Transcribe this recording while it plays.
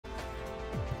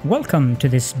Welcome to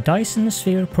this Dyson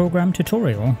Sphere Program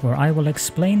tutorial where I will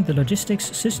explain the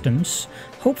logistics systems,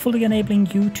 hopefully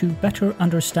enabling you to better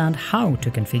understand how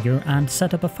to configure and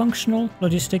set up a functional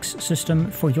logistics system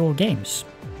for your games.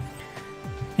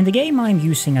 In the game I'm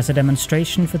using as a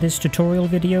demonstration for this tutorial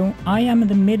video, I am in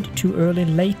the mid to early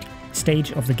late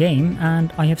stage of the game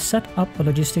and I have set up a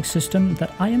logistics system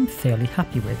that I am fairly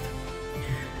happy with.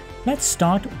 Let's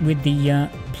start with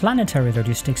the Planetary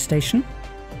logistics station.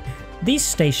 These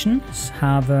stations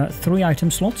have 3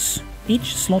 item slots,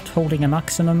 each slot holding a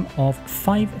maximum of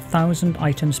 5,000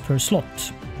 items per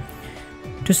slot.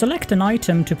 To select an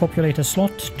item to populate a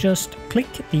slot, just click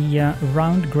the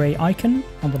round grey icon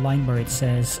on the line where it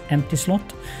says empty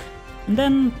slot, and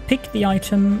then pick the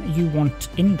item you want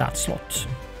in that slot.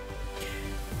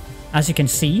 As you can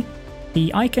see,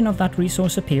 the icon of that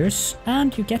resource appears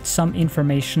and you get some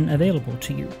information available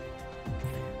to you.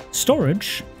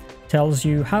 Storage tells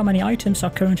you how many items are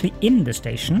currently in the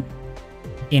station.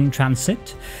 In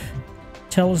transit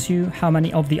tells you how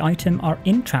many of the item are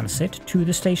in transit to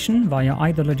the station via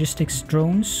either logistics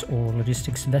drones or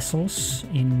logistics vessels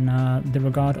in the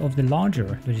regard of the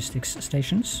larger logistics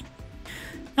stations.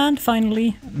 And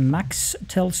finally, max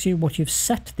tells you what you've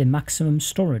set the maximum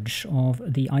storage of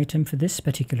the item for this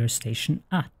particular station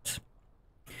at.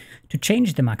 To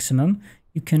change the maximum,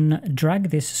 you can drag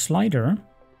this slider.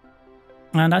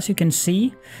 And as you can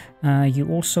see, you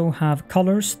also have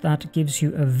colors that gives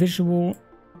you a visual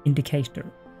indicator.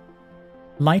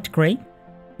 Light gray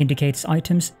indicates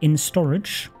items in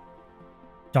storage.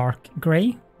 Dark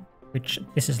gray, which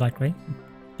this is light gray.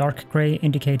 Dark gray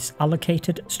indicates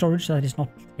allocated storage that is not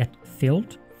yet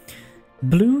filled.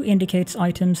 Blue indicates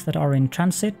items that are in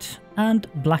transit, and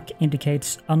black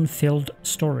indicates unfilled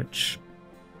storage.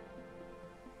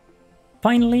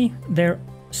 Finally, there's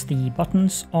the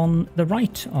buttons on the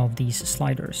right of these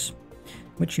sliders,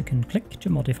 which you can click to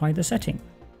modify the setting.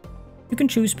 You can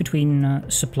choose between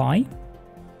supply,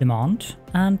 demand,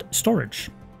 and storage.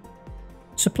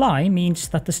 Supply means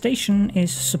that the station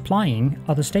is supplying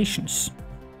other stations.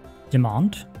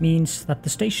 Demand means that the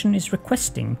station is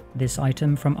requesting this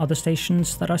item from other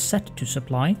stations that are set to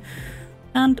supply,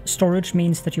 and storage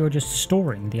means that you're just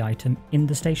storing the item in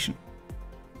the station.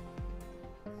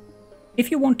 If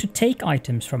you want to take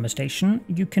items from a station,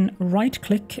 you can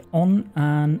right-click on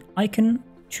an icon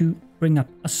to bring up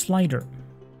a slider.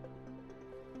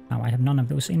 Now I have none of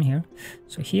those in here,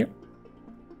 so here.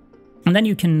 And then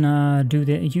you can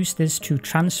use this to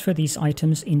transfer these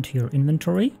items into your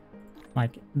inventory,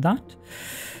 like that.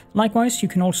 Likewise, you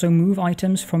can also move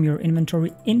items from your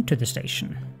inventory into the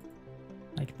station,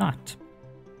 like that.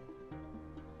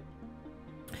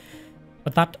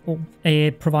 But that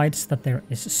provides that there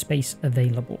is space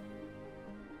available.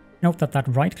 Note that that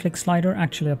right-click slider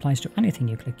actually applies to anything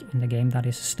you click in the game that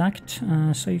is stacked,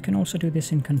 so you can also do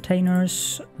this in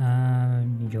containers,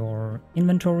 your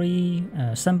inventory,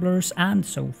 assemblers, and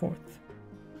so forth.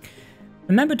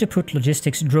 Remember to put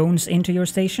logistics drones into your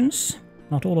stations.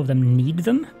 Not all of them need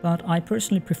them, but I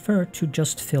personally prefer to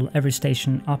just fill every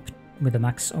station up with a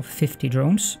max of 50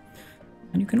 drones.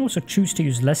 And you can also choose to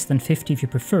use less than 50 if you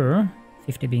prefer,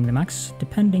 50 being the max,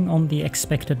 depending on the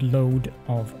expected load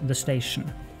of the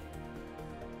station.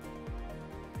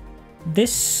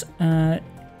 This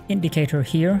indicator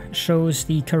here shows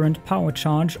the current power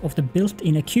charge of the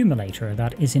built-in accumulator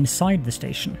that is inside the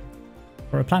station.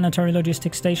 For a planetary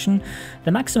logistics station,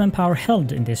 the maximum power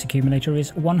held in this accumulator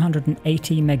is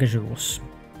 180 megajoules.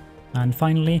 And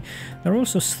finally, there are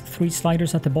also 3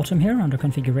 sliders at the bottom here under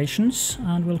configurations,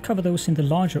 and we'll cover those in the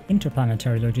larger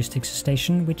interplanetary logistics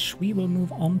station, which we will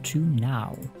move on to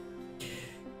now.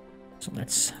 So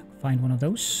let's find one of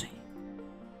those.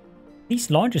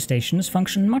 These larger stations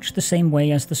function much the same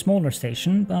way as the smaller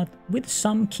station, but with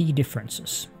some key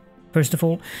differences. First of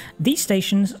all, these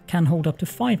stations can hold up to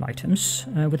 5 items,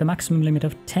 with a maximum limit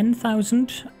of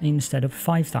 10,000 instead of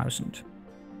 5,000.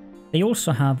 They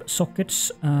also have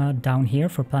sockets down here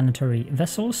for planetary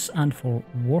vessels and for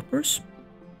warpers.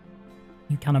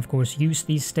 You can of course use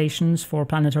these stations for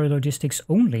planetary logistics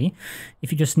only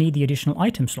if you just need the additional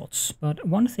item slots. But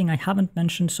one thing I haven't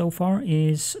mentioned so far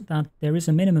is that there is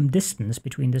a minimum distance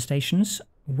between the stations,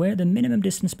 where the minimum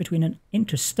distance between an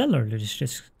interstellar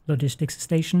logistics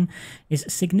station is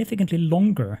significantly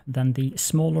longer than the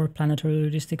smaller planetary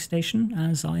logistics station,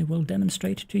 as I will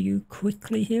demonstrate to you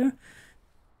quickly here.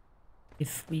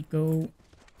 If we go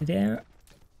there,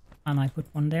 and I put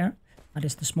one there, that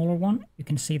is the smaller one, you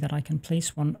can see that I can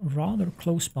place one rather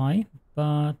close by,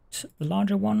 but the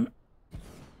larger one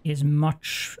is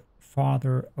much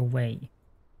farther away.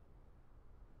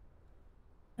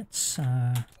 Let's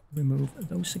remove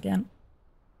those again.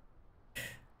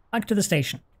 Back to the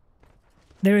station.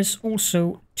 There is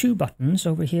also 2 buttons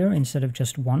over here instead of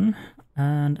just 1,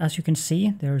 and as you can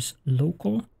see, there's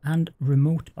local and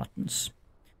remote buttons.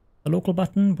 The local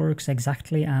button works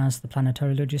exactly as the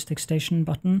Planetary Logistics Station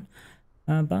button,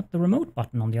 but the remote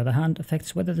button, on the other hand,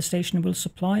 affects whether the station will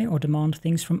supply or demand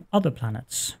things from other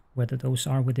planets, whether those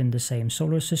are within the same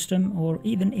solar system or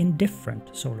even in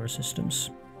different solar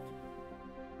systems.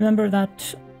 Remember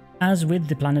that, as with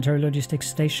the Planetary Logistics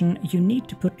Station, you need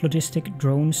to put logistic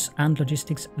drones and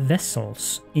logistics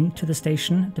vessels into the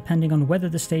station, depending on whether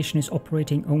the station is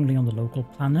operating only on the local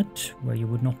planet, where you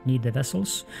would not need the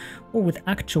vessels, or with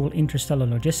actual interstellar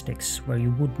logistics, where you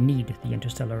would need the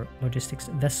interstellar logistics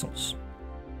vessels.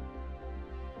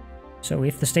 So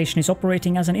if the station is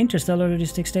operating as an interstellar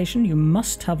logistics station, you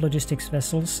must have logistics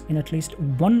vessels in at least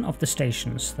one of the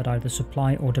stations that either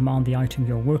supply or demand the item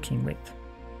you're working with.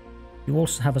 You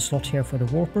also have a slot here for the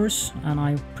warpers, and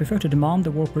I prefer to demand the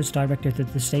warpers directed to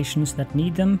the stations that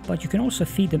need them, but you can also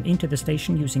feed them into the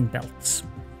station using belts.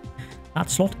 That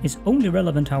slot is only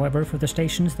relevant, however, for the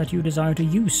stations that you desire to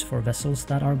use for vessels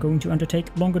that are going to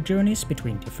undertake longer journeys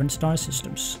between different star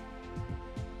systems.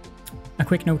 A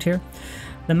quick note here.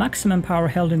 The maximum power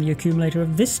held in the accumulator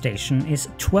of this station is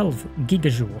 12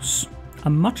 gigajoules, a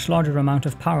much larger amount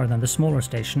of power than the smaller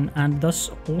station, and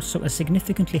thus also a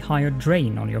significantly higher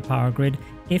drain on your power grid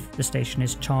if the station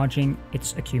is charging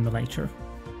its accumulator.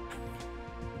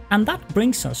 And that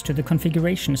brings us to the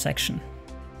configuration section.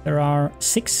 There are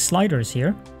 6 sliders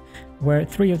here, where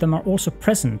 3 of them are also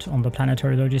present on the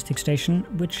Planetary Logistics Station,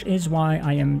 which is why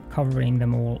I am covering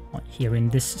them all here in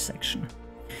this section.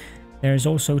 There's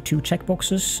also 2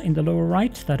 checkboxes in the lower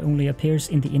right that only appears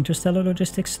in the Interstellar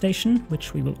Logistics Station,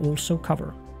 which we will also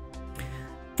cover.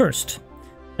 First,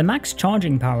 the max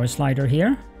charging power slider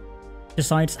here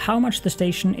decides how much the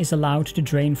station is allowed to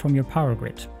drain from your power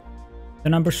grid. The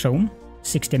number shown,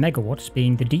 60 megawatts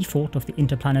being the default of the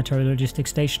Interplanetary Logistics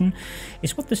Station,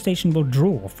 is what the station will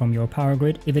draw from your power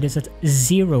grid if it is at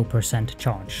 0%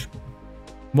 charge.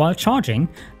 While charging,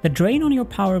 the drain on your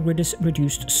power grid is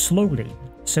reduced slowly.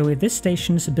 So if this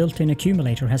station's built-in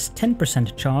accumulator has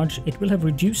 10% charge, it will have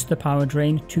reduced the power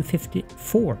drain to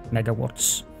 54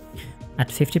 megawatts. At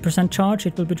 50% charge,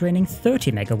 it will be draining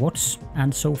 30 megawatts,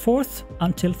 and so forth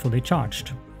until fully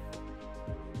charged.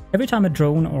 Every time a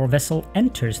drone or vessel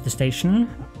enters the station,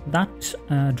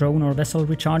 that drone or vessel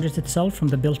recharges itself from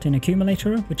the built-in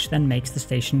accumulator, which then makes the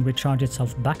station recharge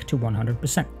itself back to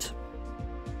 100%.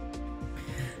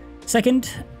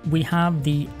 Second, we have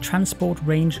the transport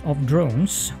range of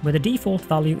drones, where the default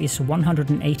value is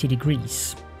 180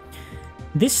 degrees.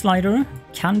 This slider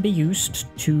can be used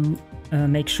to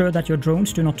make sure that your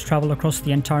drones do not travel across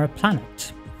the entire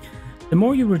planet. The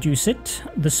more you reduce it,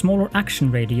 the smaller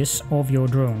action radius of your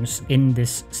drones in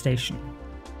this station.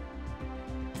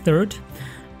 Third,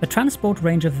 the transport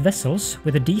range of vessels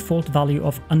with a default value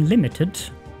of unlimited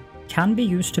can be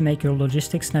used to make your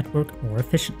logistics network more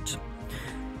efficient.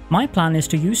 My plan is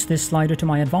to use this slider to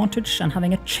my advantage and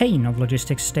having a chain of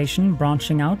logistics station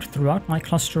branching out throughout my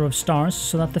cluster of stars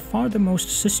so that the farthermost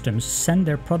systems send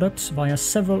their products via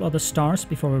several other stars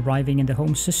before arriving in the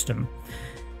home system.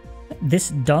 This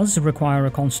does require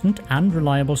a constant and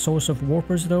reliable source of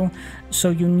warpers though, so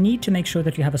you need to make sure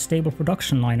that you have a stable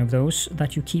production line of those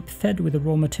that you keep fed with the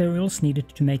raw materials needed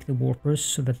to make the warpers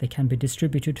so that they can be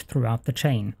distributed throughout the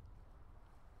chain.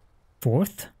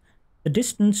 Fourth, the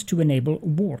distance to enable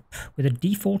warp with a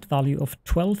default value of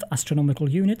 12 astronomical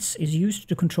units is used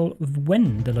to control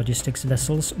when the logistics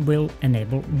vessels will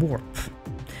enable warp.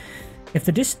 If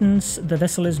the distance the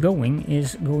vessel is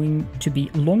going to be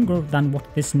longer than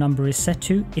what this number is set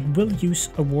to, it will use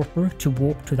a warper to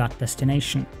warp to that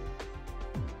destination.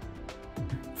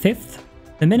 Fifth,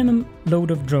 the minimum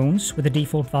load of drones with a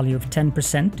default value of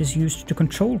 10% is used to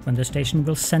control when the station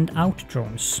will send out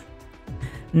drones.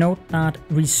 Note that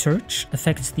research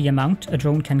affects the amount a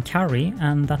drone can carry,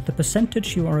 and that the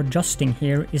percentage you are adjusting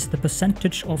here is the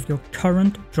percentage of your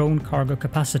current drone cargo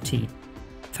capacity,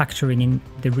 factoring in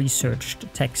the researched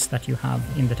text that you have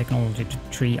in the technology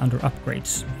tree under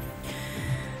upgrades.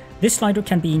 This slider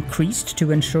can be increased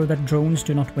to ensure that drones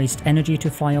do not waste energy to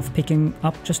fly off picking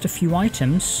up just a few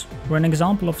items, where an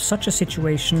example of such a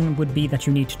situation would be that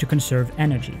you need to conserve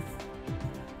energy.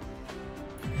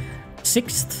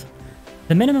 Sixth,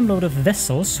 the minimum load of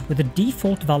vessels with a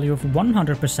default value of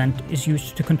 100% is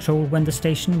used to control when the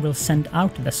station will send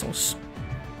out vessels.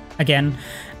 Again,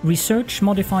 research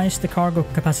modifies the cargo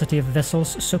capacity of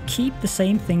vessels, so keep the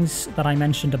same things that I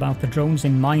mentioned about the drones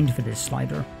in mind for this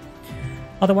slider.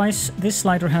 Otherwise, this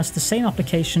slider has the same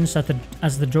applications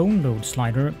as the drone load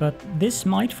slider, but this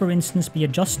might for instance be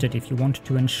adjusted if you want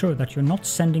to ensure that you're not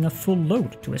sending a full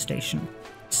load to a station.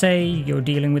 Say you're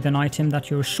dealing with an item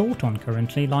that you're short on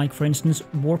currently, like for instance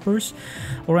warpers,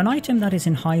 or an item that is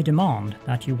in high demand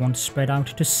that you want spread out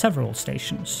to several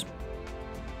stations.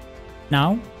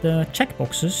 Now, the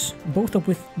checkboxes, both of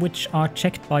which are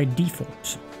checked by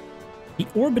default. The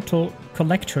orbital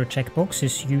collector checkbox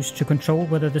is used to control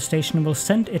whether the station will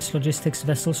send its logistics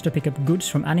vessels to pick up goods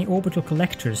from any orbital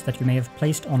collectors that you may have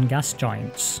placed on gas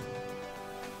giants.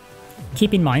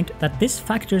 Keep in mind that this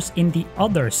factors in the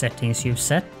other settings you've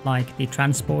set, like the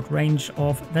transport range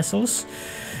of vessels.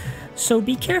 So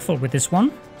be careful with this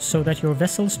one, so that your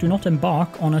vessels do not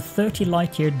embark on a 30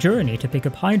 light-year journey to pick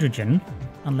up hydrogen,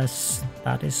 unless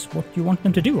that is what you want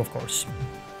them to do, of course.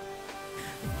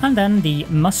 And then the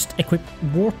must equip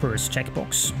warpers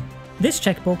checkbox. This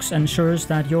checkbox ensures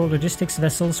that your logistics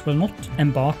vessels will not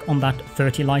embark on that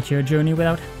 30 light-year journey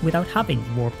without having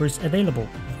warpers available.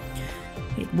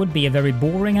 It would be a very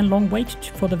boring and long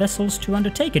wait for the vessels to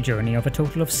undertake a journey of a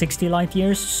total of 60 light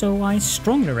years, so I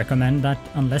strongly recommend that,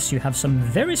 unless you have some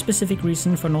very specific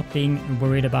reason for not being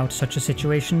worried about such a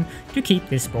situation, to keep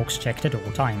this box checked at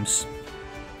all times.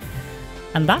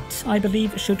 And that, I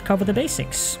believe, should cover the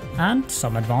basics, and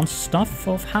some advanced stuff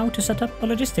of how to set up a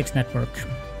logistics network.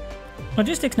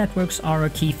 Logistics networks are a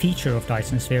key feature of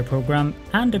Dyson Sphere Program,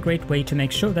 and a great way to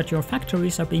make sure that your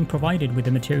factories are being provided with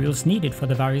the materials needed for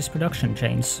the various production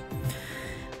chains.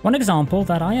 One example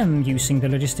that I am using the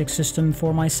logistics system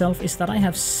for myself is that I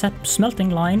have set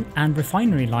smelting line and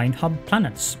refinery line hub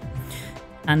planets.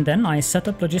 And then I set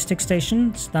up logistic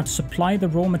stations that supply the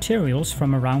raw materials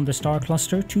from around the star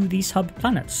cluster to these hub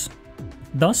planets,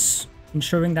 thus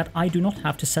ensuring that I do not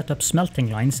have to set up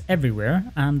smelting lines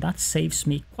everywhere, and that saves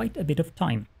me quite a bit of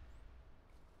time.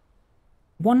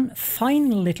 One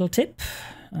final little tip,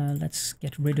 let's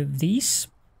get rid of these,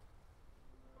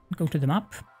 go to the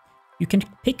map. You can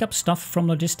pick up stuff from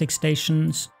logistic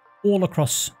stations all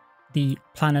across the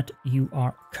planet you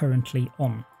are currently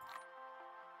on.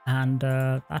 And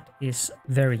that is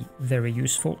very, very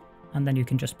useful. And then you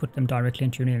can just put them directly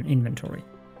into your inventory.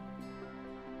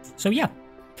 So yeah.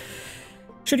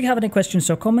 Should you have any questions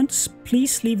or comments,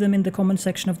 please leave them in the comment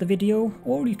section of the video,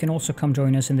 or you can also come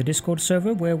join us in the Discord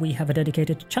server, where we have a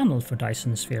dedicated channel for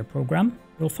Dyson Sphere Program.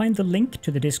 You'll find the link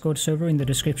to the Discord server in the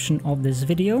description of this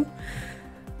video.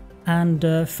 And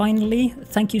finally,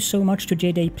 thank you so much to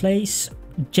JD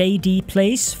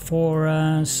Plays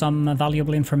for some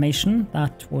valuable information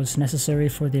that was necessary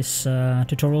for this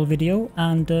tutorial video,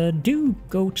 and do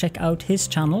go check out his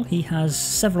channel. He has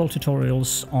several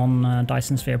tutorials on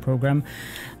Dyson Sphere Program,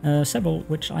 several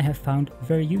which I have found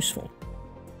very useful.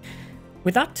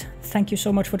 With that, thank you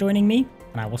so much for joining me,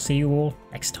 and I will see you all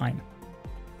next time.